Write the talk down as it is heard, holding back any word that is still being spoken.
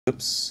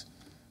loops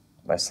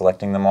by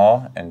selecting them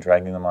all and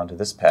dragging them onto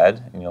this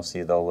pad, and you'll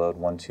see they'll load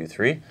 1, 2,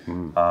 3.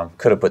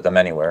 Could have put them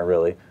anywhere,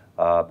 really,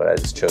 but I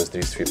just chose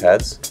these 3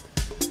 pads.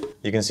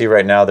 You can see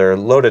right now they're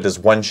loaded as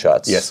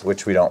one-shots, yes,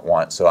 which we don't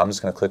want. So I'm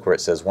just going to click where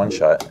it says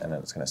one-shot, and then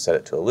it's going to set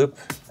it to a loop,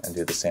 and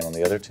do the same on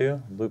the other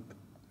 2, loop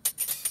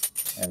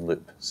and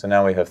loop. So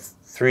now we have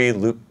 3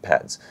 loop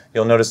pads.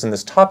 You'll notice in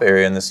this top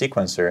area in the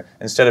sequencer,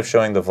 instead of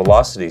showing the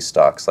velocity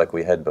stalks like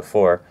we had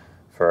before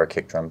for our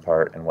kick drum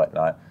part and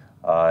whatnot,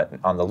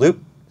 on the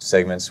loop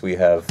segments we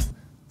have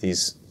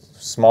these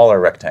smaller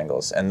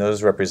rectangles, and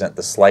those represent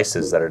the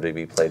slices that are to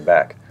be played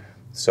back.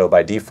 So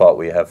by default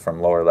we have from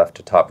lower left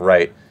to top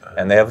right,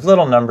 and they have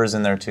little numbers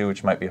in there too,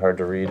 which might be hard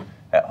to read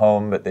at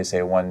home, but they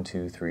say 1,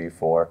 2, 3,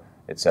 4,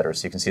 etc.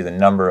 So you can see the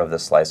number of the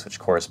slice, which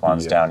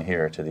corresponds down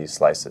here to these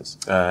slices.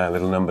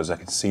 Little numbers, I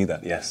can see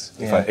that, yes.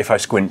 If I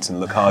squint and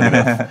look hard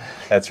enough.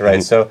 That's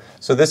right. So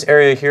this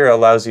area here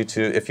allows you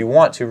to, if you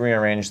want to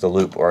rearrange the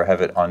loop or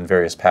have it on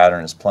various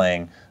patterns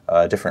playing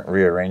different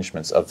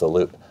rearrangements of the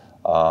loop.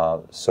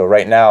 So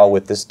right now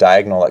with this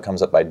diagonal that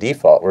comes up by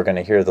default, we're going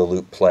to hear the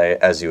loop play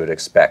as you would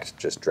expect,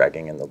 just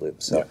dragging in the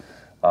loop. So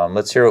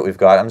let's hear what we've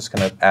got. I'm just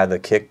going to add the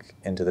kick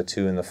into the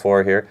 2 and the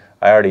 4 here.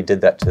 I already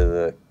did that to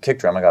the kick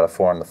drum. I got a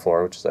 4 on the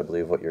floor, which is, I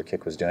believe, what your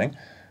kick was doing.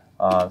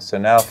 So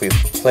now if we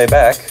play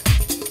back,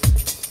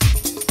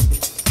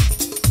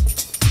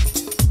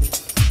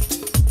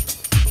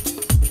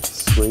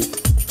 sweet,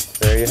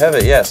 there you have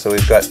it. Yeah, so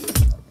we've got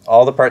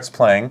all the parts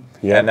playing,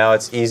 and now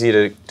it's easy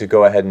to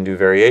go ahead and do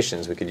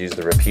variations. We could use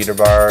the repeater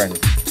bar, and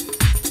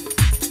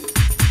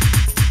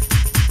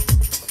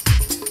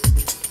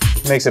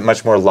it makes it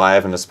much more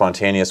live and a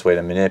spontaneous way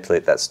to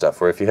manipulate that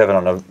stuff, where if you have it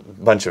on a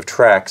bunch of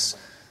tracks,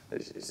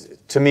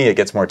 to me it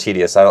gets more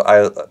tedious.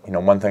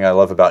 One thing I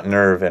love about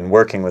Nerve and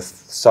working with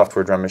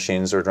software drum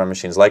machines or drum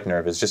machines like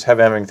Nerve is just have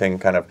everything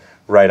kind of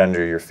right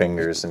under your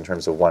fingers in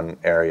terms of one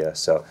area.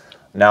 So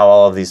now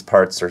all of these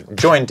parts are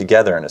joined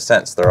together in a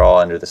sense. They're all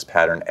under this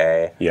pattern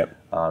A.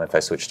 If I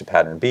switch to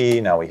pattern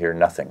B, now we hear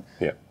nothing.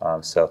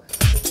 So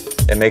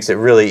it makes it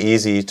really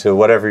easy to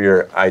whatever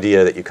your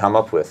idea that you come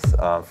up with.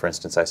 For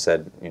instance, I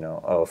said, a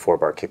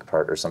 4-bar kick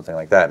part or something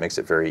like that. It makes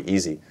it very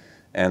easy.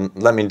 And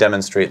let me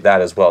demonstrate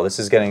that as well. This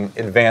is getting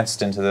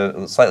advanced into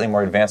the slightly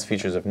more advanced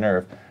features of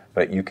Nerve,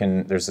 but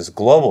there's this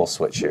global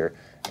switch here.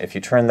 If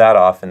you turn that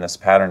off in this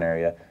pattern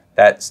area,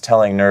 that's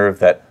telling Nerve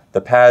that the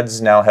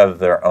pads now have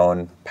their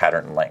own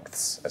pattern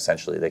lengths,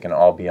 essentially. They can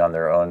all be on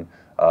their own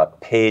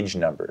page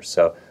numbers.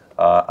 So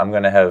I'm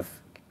going to have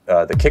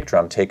the kick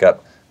drum take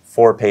up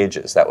 4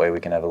 pages. That way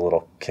we can have a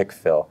little kick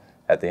fill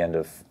at the end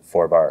of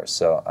 4 bars.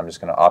 So I'm just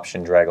going to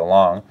option drag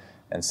along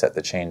and set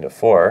the chain to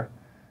 4.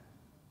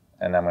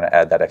 And I'm going to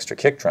add that extra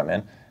kick drum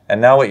in.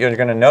 And now what you're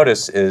going to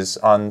notice is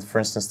on, for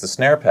instance, the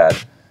snare pad,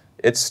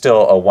 it's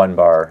still a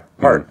 1-bar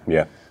part.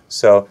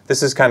 So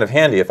this is kind of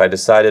handy if I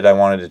decided I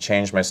wanted to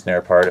change my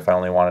snare part, if I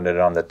only wanted it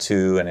on the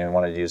 2 and I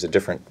wanted to use a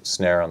different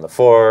snare on the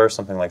 4 or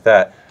something like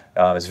that.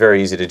 It's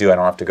very easy to do. I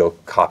don't have to go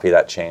copy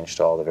that change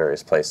to all the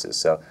various places.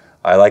 So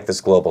I like this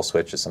global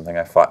switch. It's something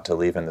I fought to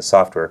leave in the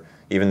software,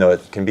 even though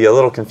it can be a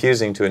little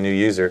confusing to a new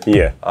user.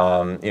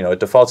 It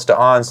defaults to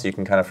on, so you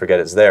can kind of forget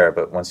it's there,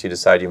 but once you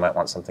decide you might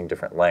want something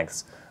different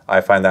lengths,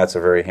 I find that's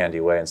a very handy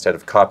way. Instead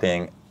of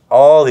copying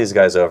all these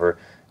guys over,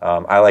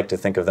 I like to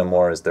think of them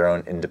more as their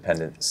own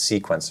independent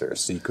sequencers.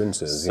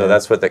 So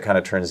that's what that kind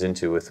of turns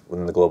into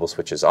when the global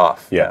switch is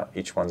off.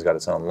 Each one's got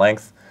its own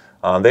length.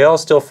 They all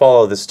still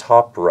follow this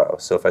top row,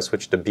 so if I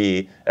switch to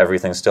B,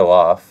 everything's still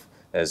off,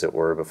 as it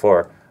were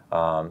before.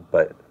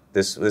 But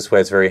this way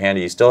it's very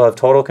handy. You still have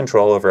total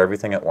control over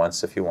everything at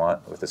once if you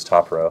want with this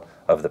top row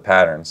of the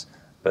patterns,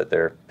 but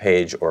their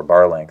page or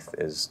bar length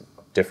is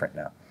different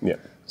now.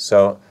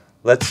 So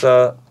let's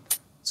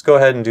go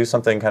ahead and do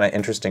something kind of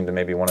interesting to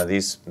maybe one of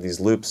these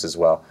loops as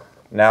well.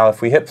 Now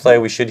if we hit play,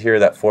 we should hear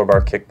that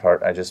 4-bar kick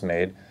part I just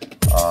made.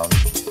 You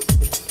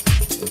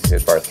see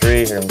bar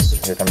 3, here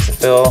comes the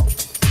fill.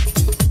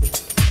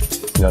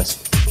 Nice.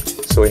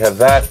 So we have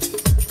that,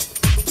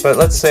 but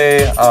let's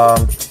say,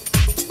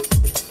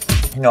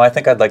 I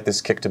think I'd like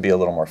this kick to be a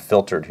little more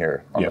filtered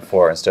here on the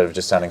 4 instead of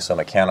just sounding so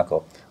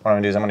mechanical. What I'm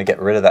going to do is I'm going to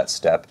get rid of that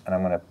step, and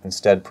I'm going to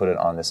instead put it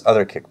on this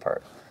other kick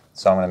part.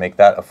 So I'm going to make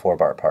that a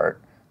 4-bar part,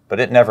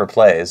 but it never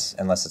plays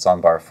unless it's on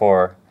bar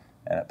 4,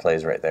 and it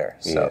plays right there.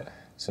 So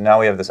now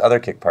we have this other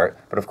kick part,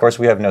 but of course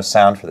we have no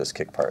sound for this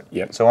kick part.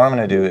 So what I'm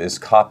going to do is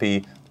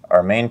copy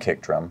our main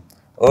kick drum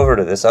over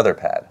to this other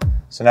pad.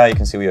 So now you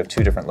can see we have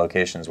 2 different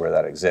locations where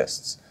that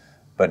exists.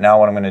 But now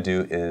what I'm going to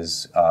do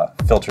is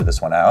filter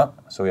this one out.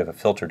 So we have a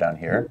filter down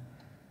here,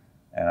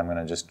 and I'm going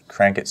to just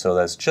crank it so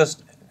that's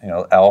just,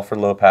 L for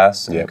low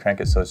pass, and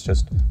crank it so it's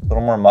just a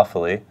little more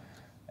muffly.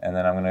 And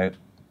then I'm going to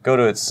go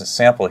to its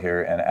sample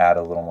here and add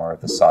a little more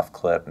of the soft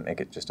clip and make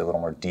it just a little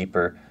more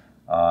deeper,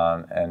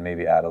 and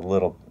maybe add a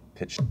little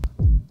pitch.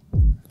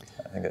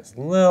 I think that's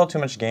a little too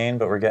much gain,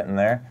 but we're getting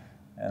there.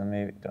 And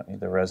maybe don't need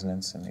the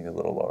resonance, and maybe a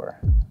little lower.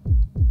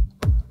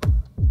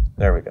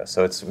 There we go.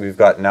 So we've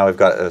got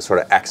a sort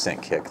of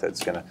accent kick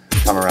that's going to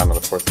come around on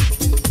the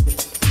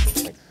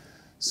 4th.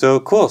 So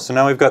cool, so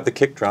now we've got the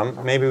kick drum.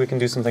 Maybe we can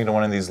do something to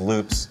one of these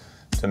loops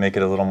to make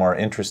it a little more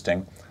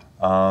interesting.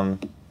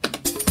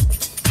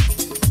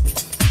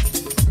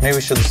 Maybe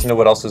we should listen to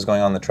what else is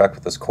going on the track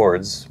with those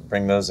chords,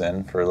 bring those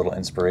in for a little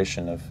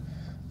inspiration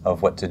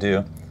of what to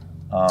do.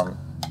 I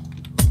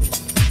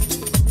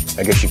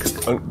guess you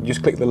could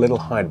just click the little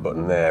hide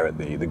button there at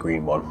the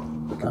green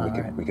one.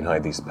 We can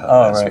hide these parts.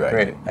 Oh, right,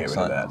 great, Get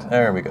excellent. rid of that.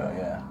 There we go,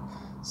 yeah.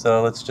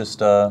 So let's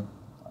just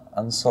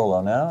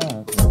unsolo now.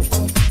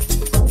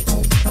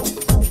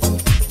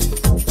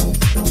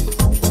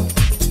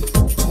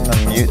 I'm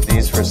gonna mute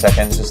these for a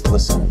second, just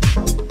listen.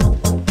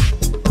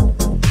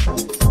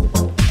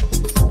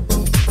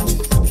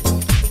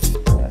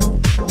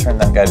 Turn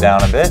that guy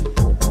down a bit.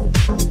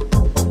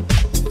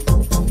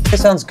 It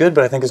sounds good,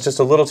 but I think it's just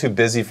a little too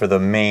busy for the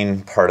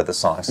main part of the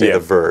song, say the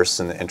verse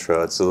and the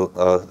intro. It's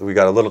we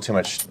got a little too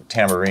much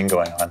tambourine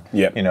going on.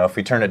 Yep. You know, if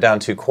we turn it down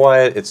too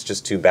quiet, it's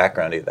just too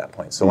backgroundy at that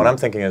point. So what I'm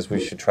thinking is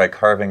we should try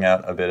carving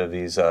out a bit of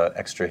these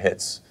extra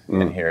hits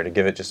in here to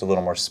give it just a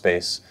little more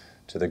space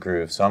to the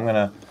groove. So I'm going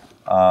to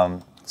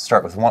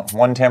start with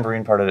one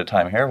tambourine part at a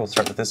time here. We'll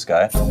start with this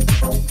guy.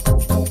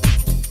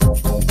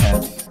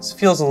 And this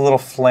feels a little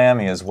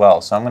flammy as well,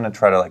 so I'm going to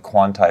try to like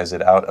quantize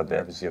it out a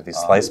bit. So you have these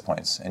slice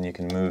points, and you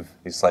can move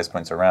these slice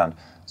points around.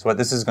 So what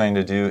this is going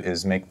to do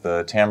is make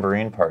the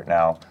tambourine part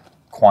now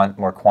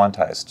more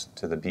quantized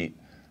to the beat,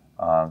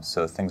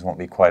 so things won't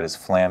be quite as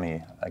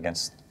flammy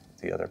against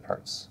the other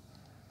parts.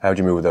 How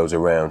do you move those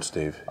around,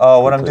 Steve? Oh,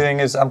 what I'm doing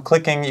is I'm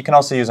clicking. You can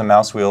also use a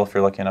mouse wheel if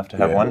you're lucky enough to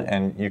have one,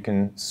 and you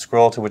can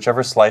scroll to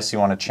whichever slice you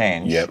want to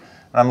change. Yep.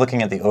 When I'm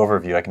looking at the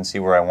overview, I can see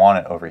where I want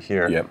it over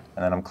here, Yep.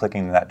 and then I'm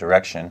clicking in that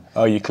direction.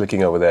 Oh, you're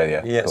clicking over there,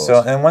 yeah. Yeah.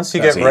 So, and once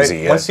you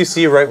once you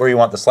see right where you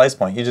want the slice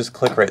point, you just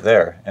click right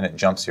there, and it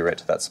jumps you right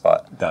to that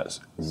spot. That's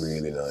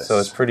really nice. So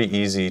it's pretty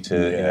easy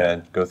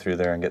to go through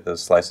there and get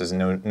those slices.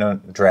 No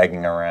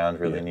dragging around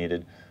really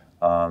needed,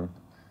 and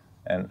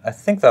I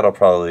think that'll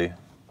probably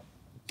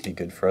be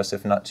good for us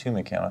if not too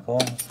mechanical.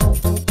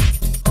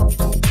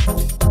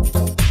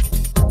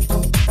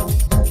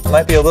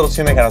 Might be a little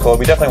too mechanical.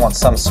 We definitely want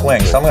some swing,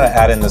 so I'm going to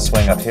add in the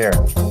swing up here.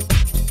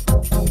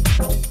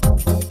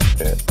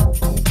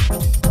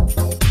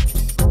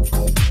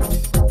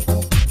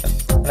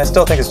 And I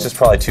still think it's just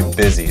probably too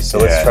busy, so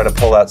let's try to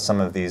pull out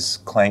some of these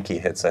clanky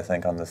hits, I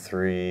think, on the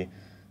 3,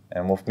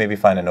 and we'll maybe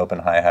find an open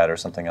hi-hat or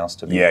something else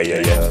to be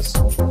those.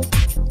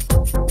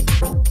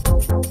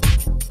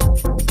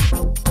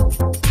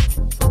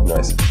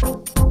 Nice.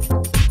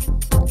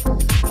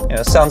 You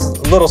know, it sounds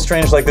a little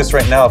strange like this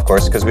right now, of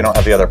course, because we don't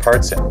have the other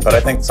parts in, but I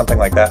think something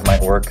like that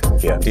might work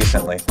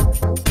decently.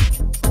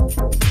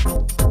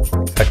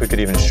 In fact, we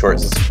could even short,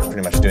 this is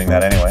pretty much doing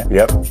that anyway.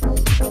 Yep.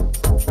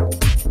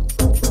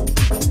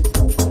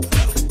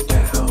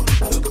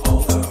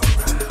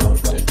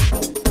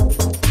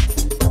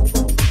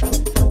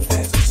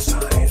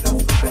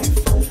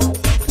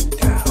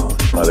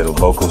 My little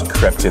vocals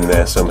crept in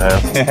there somehow.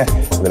 I'm going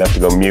to have to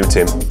go mute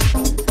him.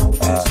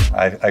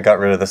 I got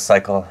rid of the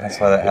cycle, that's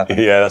why that happened.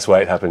 Yeah, that's why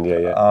it happened,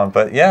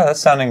 but yeah, that's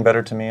sounding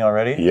better to me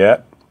already.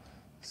 Yeah.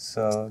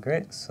 So,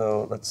 great.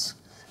 So, let's...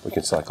 We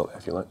can cycle it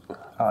if you like.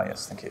 Oh,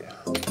 yes, thank you.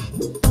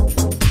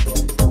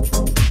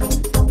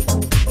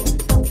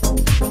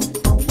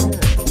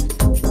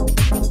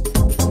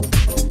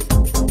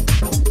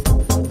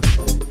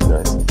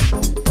 Nice.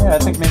 Yeah, I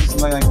think maybe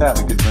something like that.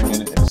 We could bring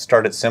in,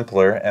 start it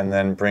simpler, and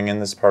then bring in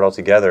this part all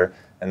together,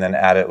 and then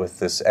add it with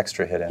this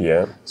extra hit in.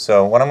 Yeah.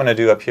 So what I'm going to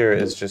do up here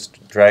is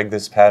just drag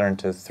this pattern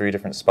to 3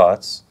 different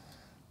spots,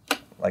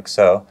 like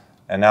so.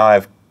 And now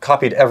I've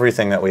copied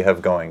everything that we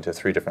have going to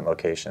 3 different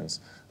locations.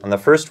 On the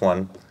first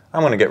one,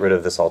 I'm going to get rid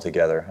of this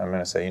altogether. I'm going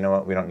to say, you know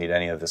what, we don't need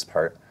any of this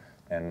part.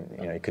 And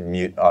you could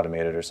mute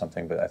automate it or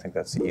something, but I think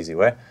that's the easy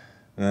way. And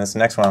then this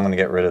next one, I'm going to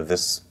get rid of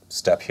this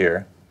step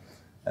here.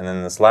 And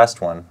then this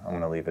last one, I'm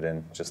going to leave it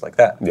in just like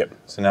that. Yep.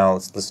 So now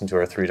let's listen to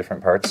our 3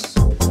 different parts.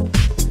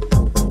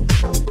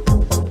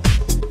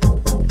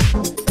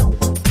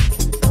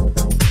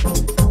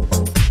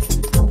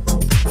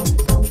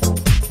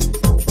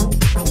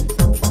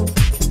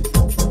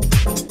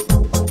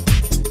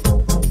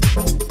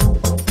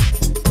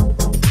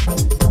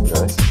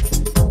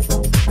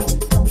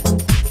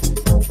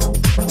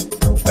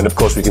 And of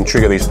course we can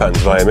trigger these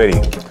patterns via MIDI.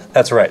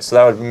 That's right. So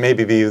that would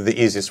maybe be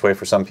the easiest way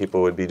for some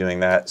people would be doing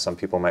that. Some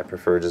people might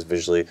prefer just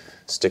visually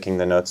sticking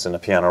the notes in a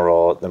piano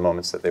roll at the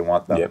moments that they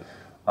want them. Yep.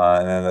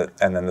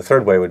 And then the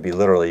third way would be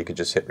literally you could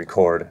just hit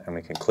record and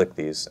we can click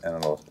these and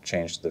it'll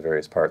change the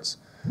various parts.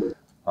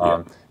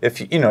 If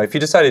you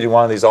decided you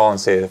wanted these all in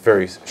say a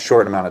very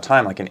short amount of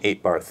time, like an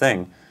 8-bar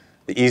thing,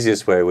 the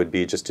easiest way would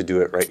be just to do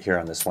it right here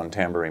on this one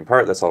tambourine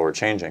part. That's all we're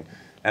changing.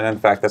 And in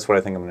fact, that's what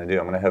I think I'm going to do.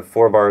 I'm going to have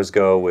 4 bars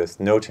go with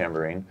no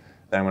tambourine.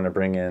 Then I'm going to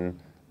bring in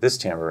this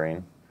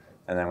tambourine,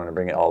 and then I'm going to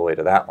bring it all the way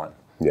to that one.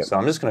 Yep. So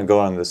I'm just going to go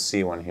on this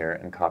C one here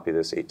and copy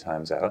this 8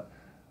 times out.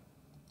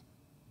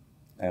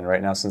 And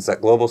right now, since that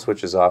global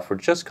switch is off, we're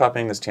just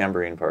copying this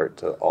tambourine part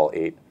to all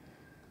 8.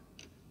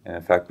 And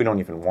in fact, we don't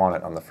even want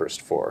it on the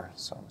first 4.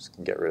 So I'm just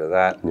going to get rid of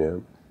that. Yeah.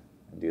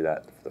 And do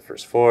that for the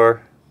first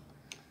 4.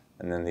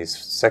 And then these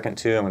second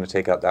two, I'm going to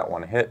take out that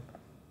one hit.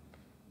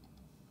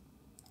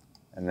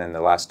 And then the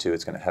last two,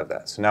 it's going to have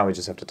that. So now we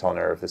just have to tell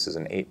Nerve this is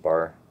an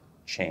 8-bar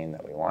chain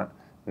that we want.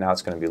 Now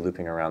it's going to be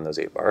looping around those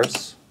 8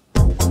 bars.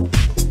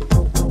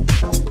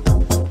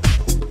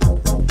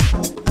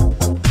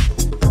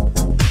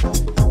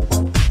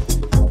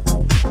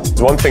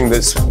 One thing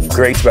that's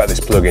great about this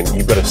plugin,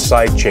 you've got a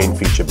sidechain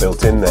feature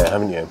built in there,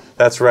 haven't you?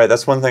 That's right.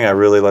 That's one thing I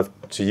really love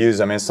to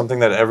use. I mean, it's something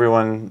that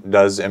everyone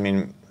does. I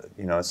mean,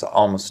 you know, it's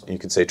almost, you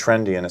could say,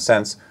 trendy in a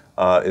sense,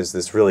 is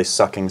this really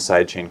sucking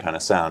sidechain kind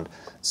of sound.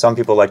 Some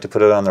people like to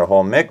put it on their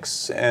whole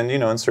mix, and, you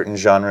know, in certain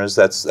genres,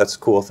 that's a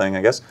cool thing,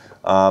 I guess.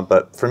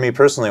 But for me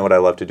personally, what I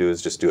love to do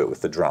is just do it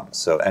with the drums.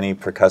 So any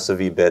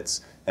percussive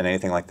bits and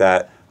anything like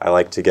that, I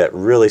like to get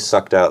really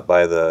sucked out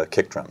by the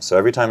kick drum. So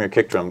every time your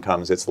kick drum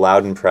comes, it's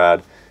loud and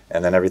proud,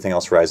 and then everything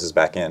else rises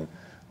back in.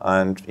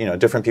 And, you know,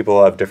 different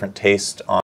people have different taste on